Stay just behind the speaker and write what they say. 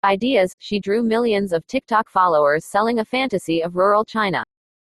ideas, she drew millions of TikTok followers selling a fantasy of rural China.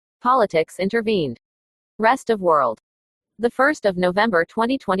 Politics intervened. Rest of world. The 1st of November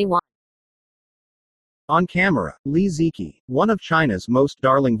 2021. On camera, Ziqi, one of China's most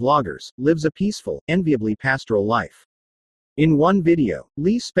darling vloggers, lives a peaceful, enviably pastoral life. In one video,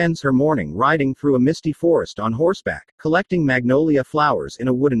 Li spends her morning riding through a misty forest on horseback, collecting magnolia flowers in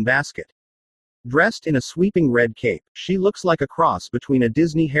a wooden basket. Dressed in a sweeping red cape, she looks like a cross between a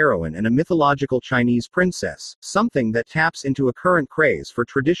Disney heroine and a mythological Chinese princess, something that taps into a current craze for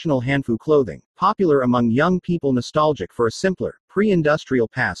traditional Hanfu clothing, popular among young people nostalgic for a simpler, pre-industrial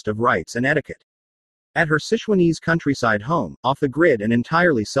past of rites and etiquette. At her Sichuanese countryside home, off the grid and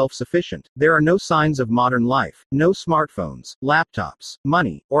entirely self-sufficient, there are no signs of modern life, no smartphones, laptops,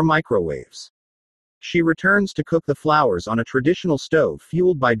 money, or microwaves. She returns to cook the flowers on a traditional stove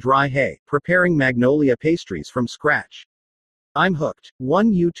fueled by dry hay, preparing magnolia pastries from scratch. "I'm hooked,"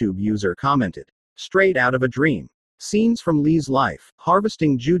 one YouTube user commented. Straight out of a dream. Scenes from Li's life,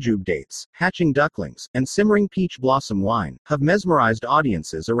 harvesting jujube dates, hatching ducklings, and simmering peach blossom wine, have mesmerized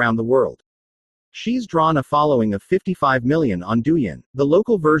audiences around the world. She's drawn a following of 55 million on Douyin, the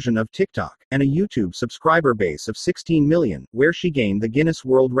local version of TikTok, and a YouTube subscriber base of 16 million, where she gained the Guinness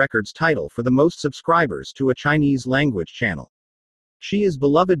World Records title for the most subscribers to a Chinese-language channel. She is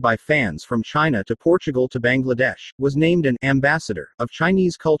beloved by fans from China to Portugal to Bangladesh, was named an ambassador of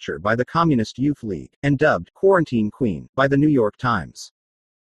Chinese culture by the Communist Youth League, and dubbed Quarantine Queen by the New York Times.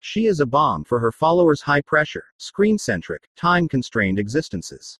 She is a balm for her followers' high-pressure, screen-centric, time-constrained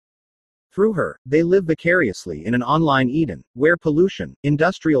existences. Through her, they live vicariously in an online Eden, where pollution,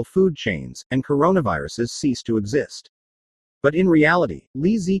 industrial food chains, and coronaviruses cease to exist. But in reality,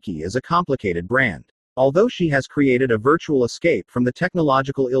 Ziqi is a complicated brand. Although she has created a virtual escape from the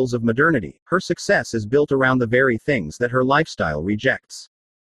technological ills of modernity, her success is built around the very things that her lifestyle rejects.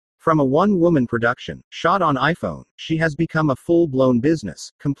 From a one-woman production, shot on iPhone, she has become a full-blown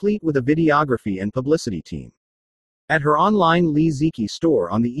business, complete with a videography and publicity team. At her online Ziqi store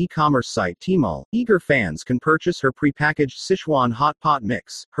on the e-commerce site Tmall, eager fans can purchase her prepackaged Sichuan hot pot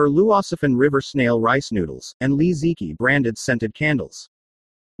mix, her Luossifan river snail rice noodles, and Ziqi branded scented candles.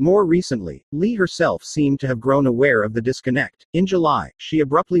 More recently, Li herself seemed to have grown aware of the disconnect. In July, she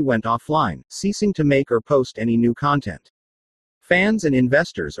abruptly went offline, ceasing to make or post any new content. Fans and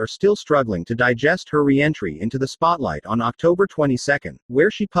investors are still struggling to digest her re-entry into the spotlight on October 22, where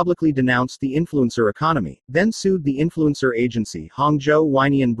she publicly denounced the influencer economy, then sued the influencer agency Hangzhou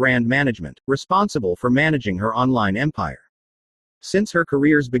Weinian Brand Management, responsible for managing her online empire. Since her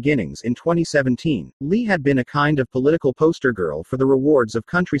career's beginnings in 2017, Li had been a kind of political poster girl for the rewards of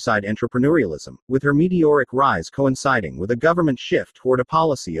countryside entrepreneurialism, with her meteoric rise coinciding with a government shift toward a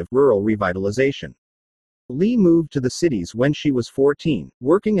policy of rural revitalization. Li moved to the cities when she was 14,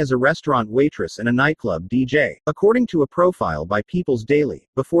 working as a restaurant waitress and a nightclub DJ, according to a profile by People's Daily,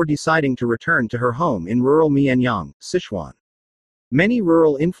 before deciding to return to her home in rural Mianyang, Sichuan. Many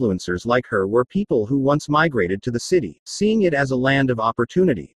rural influencers like her were people who once migrated to the city, seeing it as a land of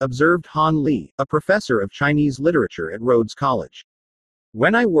opportunity, observed Han Li, a professor of Chinese literature at Rhodes College.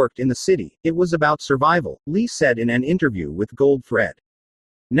 "When I worked in the city, it was about survival," Li said in an interview with Gold Thread.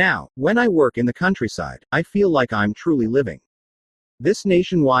 "Now, when I work in the countryside, I feel like I'm truly living." This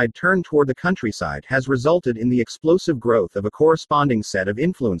nationwide turn toward the countryside has resulted in the explosive growth of a corresponding set of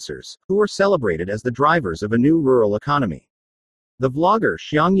influencers, who are celebrated as the drivers of a new rural economy. The vlogger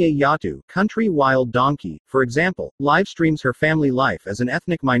Xiangye Yatu, Country Wild Donkey, for example, livestreams her family life as an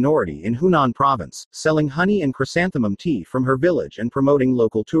ethnic minority in Hunan province, selling honey and chrysanthemum tea from her village and promoting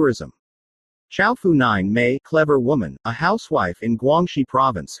local tourism. Chaofu 9 Mei, clever woman, a housewife in Guangxi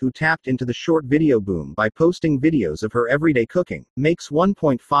province who tapped into the short video boom by posting videos of her everyday cooking, makes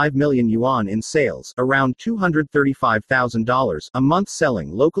 1.5 million yuan in sales, around $235,000 a month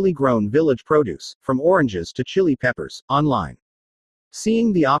selling locally grown village produce, from oranges to chili peppers, online.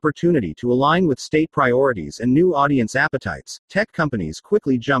 Seeing the opportunity to align with state priorities and new audience appetites, tech companies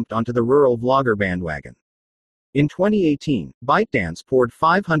quickly jumped onto the rural vlogger bandwagon. In 2018, ByteDance poured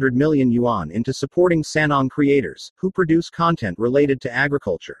 500 million yuan into supporting Sanong creators, who produce content related to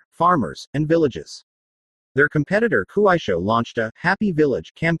agriculture, farmers, and villages. Their competitor Kuaishou launched a Happy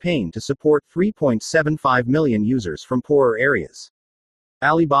Village campaign to support 3.75 million users from poorer areas.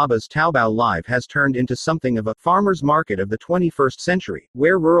 Alibaba's Taobao Live has turned into something of a farmer's market of the 21st century,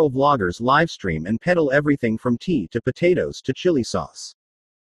 where rural vloggers livestream and peddle everything from tea to potatoes to chili sauce.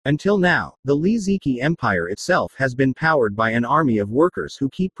 Until now, the Ziqi empire itself has been powered by an army of workers who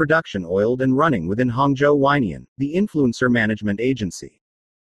keep production oiled and running within Hangzhou Weinian, the influencer management agency.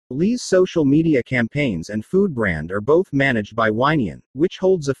 Li's social media campaigns and food brand are both managed by Winian, which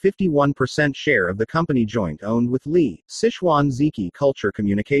holds a 51% share of the company joint owned with Li, Sichuan Ziqi Culture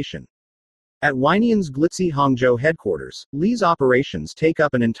Communication. At Winian's glitzy Hangzhou headquarters, Li's operations take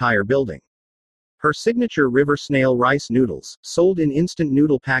up an entire building. Her signature river snail rice noodles, sold in instant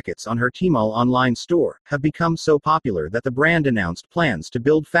noodle packets on her Tmall online store, have become so popular that the brand announced plans to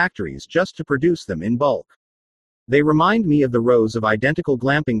build factories just to produce them in bulk. They remind me of the rows of identical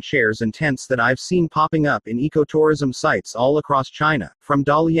glamping chairs and tents that I've seen popping up in ecotourism sites all across China, from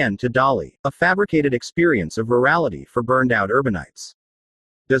Dalian to Dali, a fabricated experience of rurality for burned-out urbanites.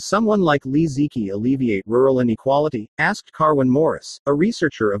 Does someone like Li Ziqi alleviate rural inequality? Asked Carwyn Morris, a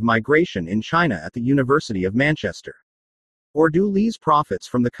researcher of migration in China at the University of Manchester. Or do Li's profits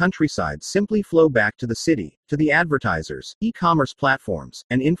from the countryside simply flow back to the city, to the advertisers, e-commerce platforms,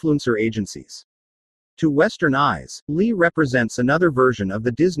 and influencer agencies? To Western eyes, Li represents another version of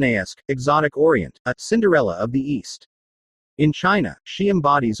the Disney-esque, exotic Orient, a Cinderella of the East. In China, she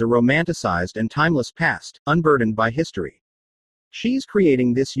embodies a romanticized and timeless past, unburdened by history. She's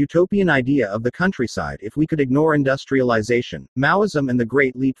creating this utopian idea of the countryside if we could ignore industrialization, Maoism and the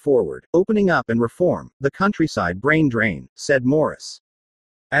Great Leap Forward, opening up and reform, the countryside brain drain, said Morris.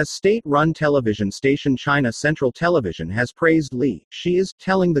 As state-run television station China Central Television has praised Li, she is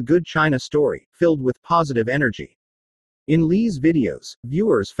telling the good China story, filled with positive energy. In Li's videos,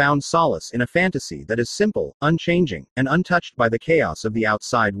 viewers found solace in a fantasy that is simple, unchanging, and untouched by the chaos of the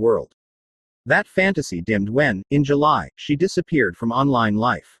outside world. That fantasy dimmed when, in July, she disappeared from online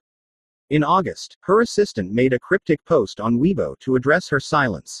life. In August, her assistant made a cryptic post on Weibo to address her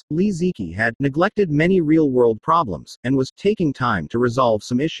silence. Li Ziqi had neglected many real-world problems, and was taking time to resolve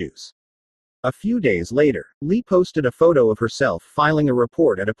some issues. A few days later, Li posted a photo of herself filing a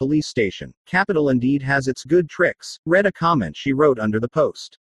report at a police station. Capital indeed has its good tricks, read a comment she wrote under the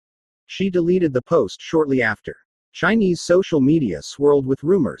post. She deleted the post shortly after. Chinese social media swirled with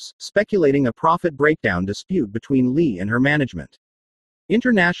rumors, speculating a profit breakdown dispute between Li and her management.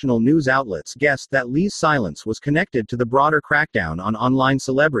 International news outlets guessed that Li's silence was connected to the broader crackdown on online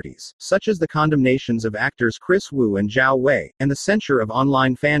celebrities, such as the condemnations of actors Chris Wu and Zhao Wei, and the censure of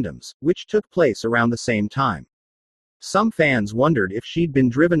online fandoms, which took place around the same time. Some fans wondered if she'd been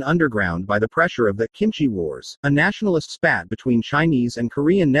driven underground by the pressure of the Kimchi Wars, a nationalist spat between Chinese and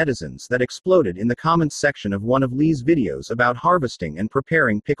Korean netizens that exploded in the comments section of one of Li's videos about harvesting and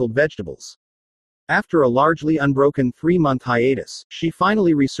preparing pickled vegetables. After a largely unbroken 3-month hiatus, she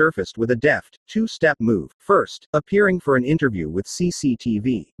finally resurfaced with a deft, two-step move. First, appearing for an interview with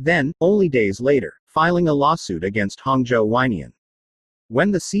CCTV, then, only days later, filing a lawsuit against Hangzhou Winian.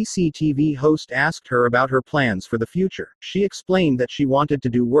 When the CCTV host asked her about her plans for the future, she explained that she wanted to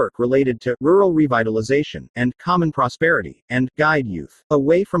do work related to rural revitalization and common prosperity, and guide youth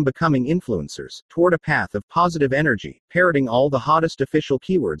away from becoming influencers toward a path of positive energy, parroting all the hottest official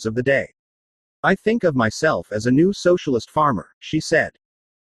keywords of the day. I think of myself as a new socialist farmer, she said.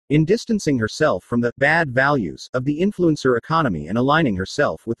 In distancing herself from the bad values of the influencer economy and aligning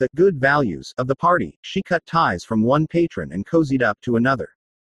herself with the good values of the party, she cut ties from one patron and cozied up to another.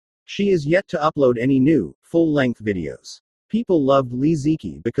 She is yet to upload any new, full-length videos. People loved Li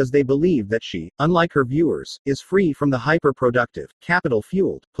Ziqi because they believe that she, unlike her viewers, is free from the hyper-productive,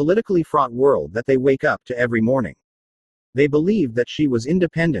 capital-fueled, politically fraught world that they wake up to every morning. They believed that she was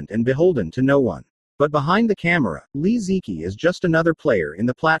independent and beholden to no one. But behind the camera, Li Ziqi is just another player in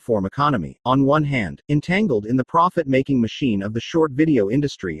the platform economy, on one hand, entangled in the profit-making machine of the short video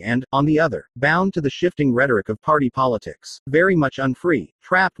industry and, on the other, bound to the shifting rhetoric of party politics, very much unfree,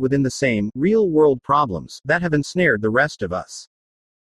 trapped within the same, real-world problems that have ensnared the rest of us.